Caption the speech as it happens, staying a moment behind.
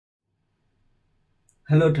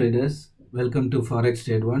Hello traders, welcome to Forex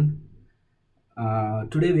Trade 1.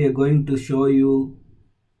 Today we are going to show you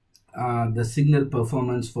the signal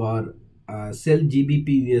performance for sell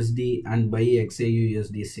Gbpusd and buy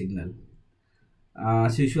XAUUSD signal.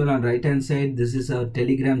 As usual, on right hand side, this is our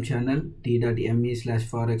Telegram channel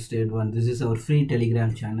t.me/Forex Trade 1. This is our free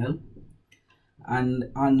Telegram channel, and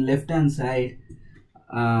on left hand side,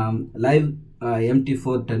 live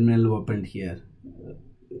MT4 terminal opened here.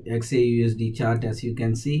 XAUUSD chart, as you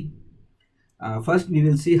can see. First we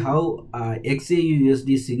will see how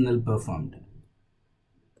XAUUSD signal performed.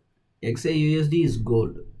 XAUUSD is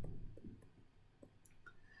gold,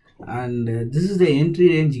 and this is the entry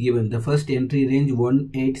range given. The first entry range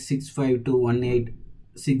 1865 to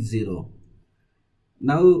 1860.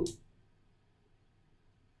 Now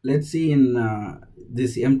let's see in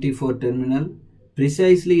this MT4 terminal,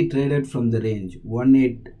 precisely traded from the range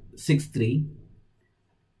 1863.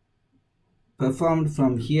 Performed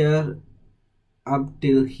from here up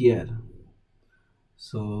till here.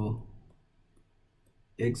 So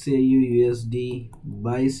XAUUSD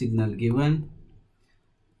buy signal given,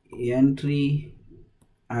 entry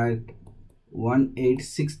at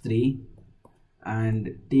 1863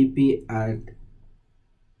 and TP at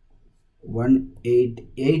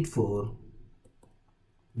 1884,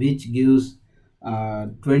 which gives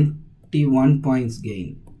 21 points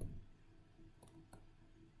gain.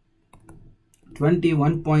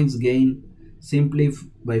 21 points gain simply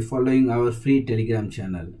by following our free Telegram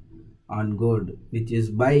channel on gold, which is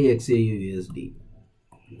buy XAUUSD.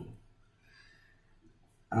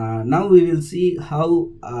 Now we will see how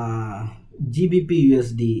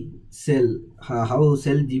Gbpusd sell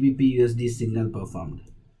Gbpusd signal performed.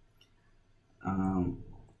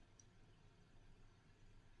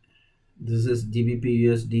 This is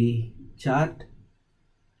Gbpusd chart,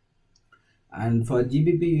 and for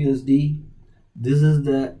Gbpusd, this is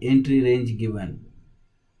the entry range given.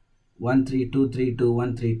 13232 to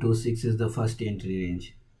 1326 is the first entry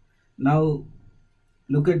range. Now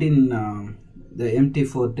look at in the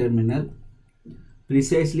MT4 terminal,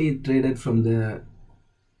 precisely traded from the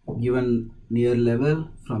given near level,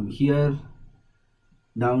 from here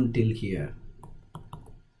down till here.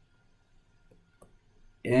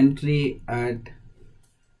 Entry at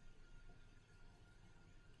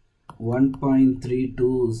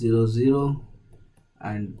 1.3200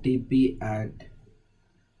 and TP at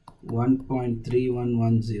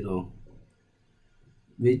 1.3110,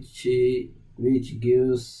 which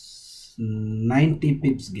gives 90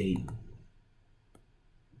 pips gain.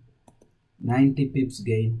 90 pips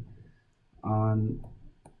gain on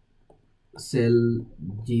sell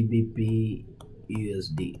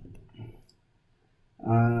Gbpusd.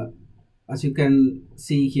 As you can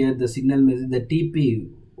see here, the signal message, the TP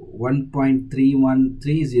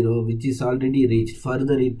 1.3130, which is already reached.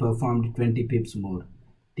 Further it performed 20 pips more.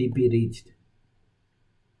 TP reached.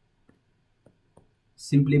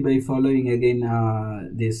 Simply by following again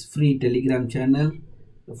this free Telegram channel,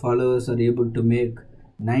 the followers are able to make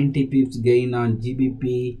 90 pips gain on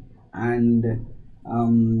GBP and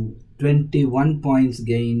 21 points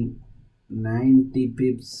gain. 90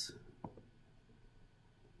 pips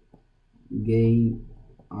gain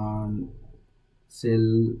on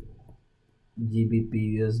sell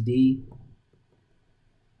Gbpusd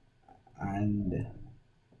and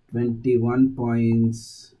 21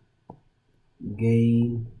 points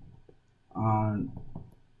gain on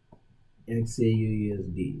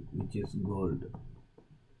XAUUSD, which is gold.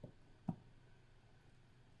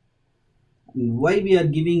 Why we are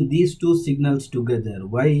giving these two signals together?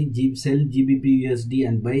 Why sell Gbpusd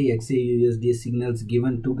and buy XAUUSD signals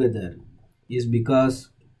given together is because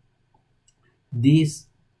these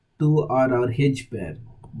two are our hedge pair.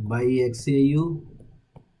 Buy XAU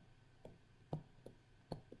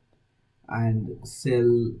and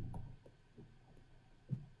sell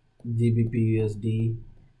Gbpusd.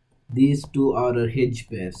 These two are our hedge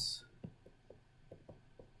pairs.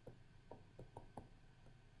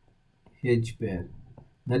 Hedge pair.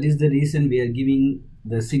 That is the reason we are giving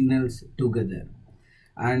the signals together.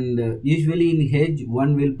 And usually in hedge,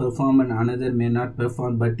 one will perform and another may not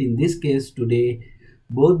perform, but in this case today,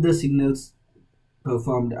 both the signals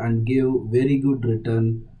performed and gave very good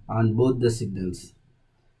return on both the signals.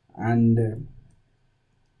 And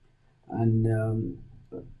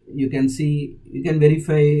you can see, you can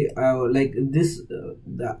verify like this,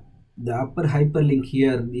 the upper hyperlink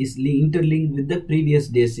here is interlinked with the previous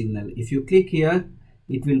day signal. If you click here,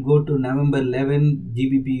 it will go to November 11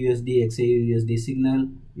 Gbpusd XAUUSD signal.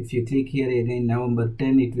 If you click here again, November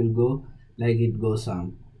 10, it will go like it goes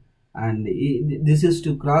on. And this is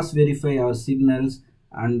to cross verify our signals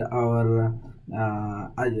and our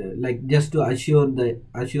like just to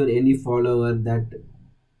assure any follower that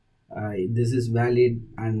this is valid,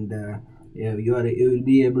 and yeah, you will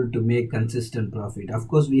be able to make consistent profit. Of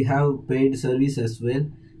course, we have paid service as well,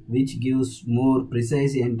 which gives more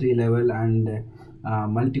precise entry level and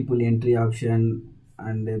multiple entry option,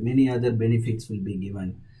 and many other benefits will be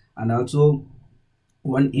given. And also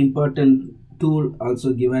one important tool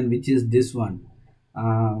also given, which is this one.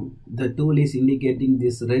 The tool is indicating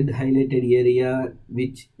this red highlighted area,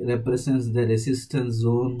 which represents the resistance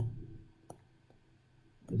zone,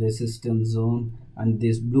 and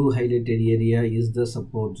this blue highlighted area is the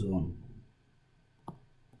support zone.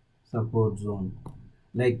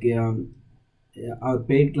 Like our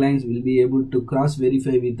paid clients will be able to cross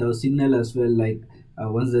verify with our signal as well. Like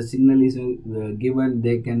once the signal is given,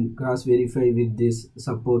 they can cross verify with this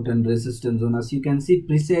support and resistance zone. As you can see,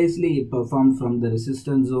 precisely it performed from the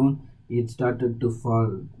resistance zone. It started to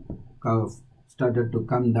fall, started to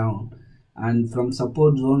come down, and from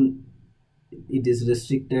support zone it is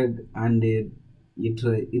restricted, and it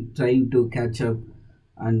trying to catch up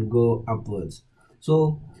and go upwards.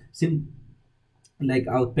 So like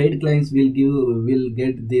our paid clients will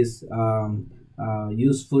get this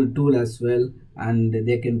useful tool as well, and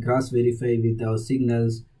they can cross verify with our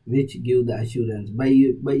signals, which give the assurance. By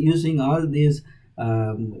using all these,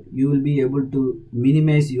 you will be able to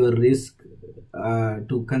minimize your risk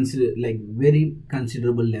to consider like very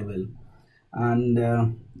considerable level. And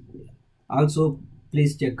also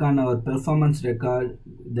please check on our performance record.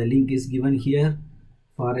 The link is given here,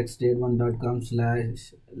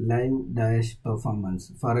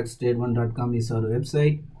 forextrade1.com/live-performance. forextrade1.com is our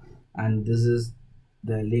website, and this is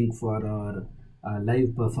the link for our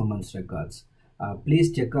live performance records.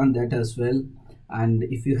 Please check on that as well. And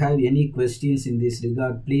if you have any questions in this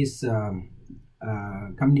regard, please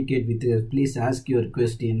communicate with us. Please ask your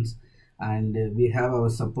questions, and we have our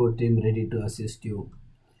support team ready to assist you.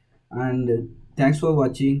 And thanks for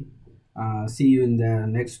watching. See you in the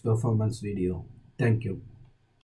next performance video. Thank you.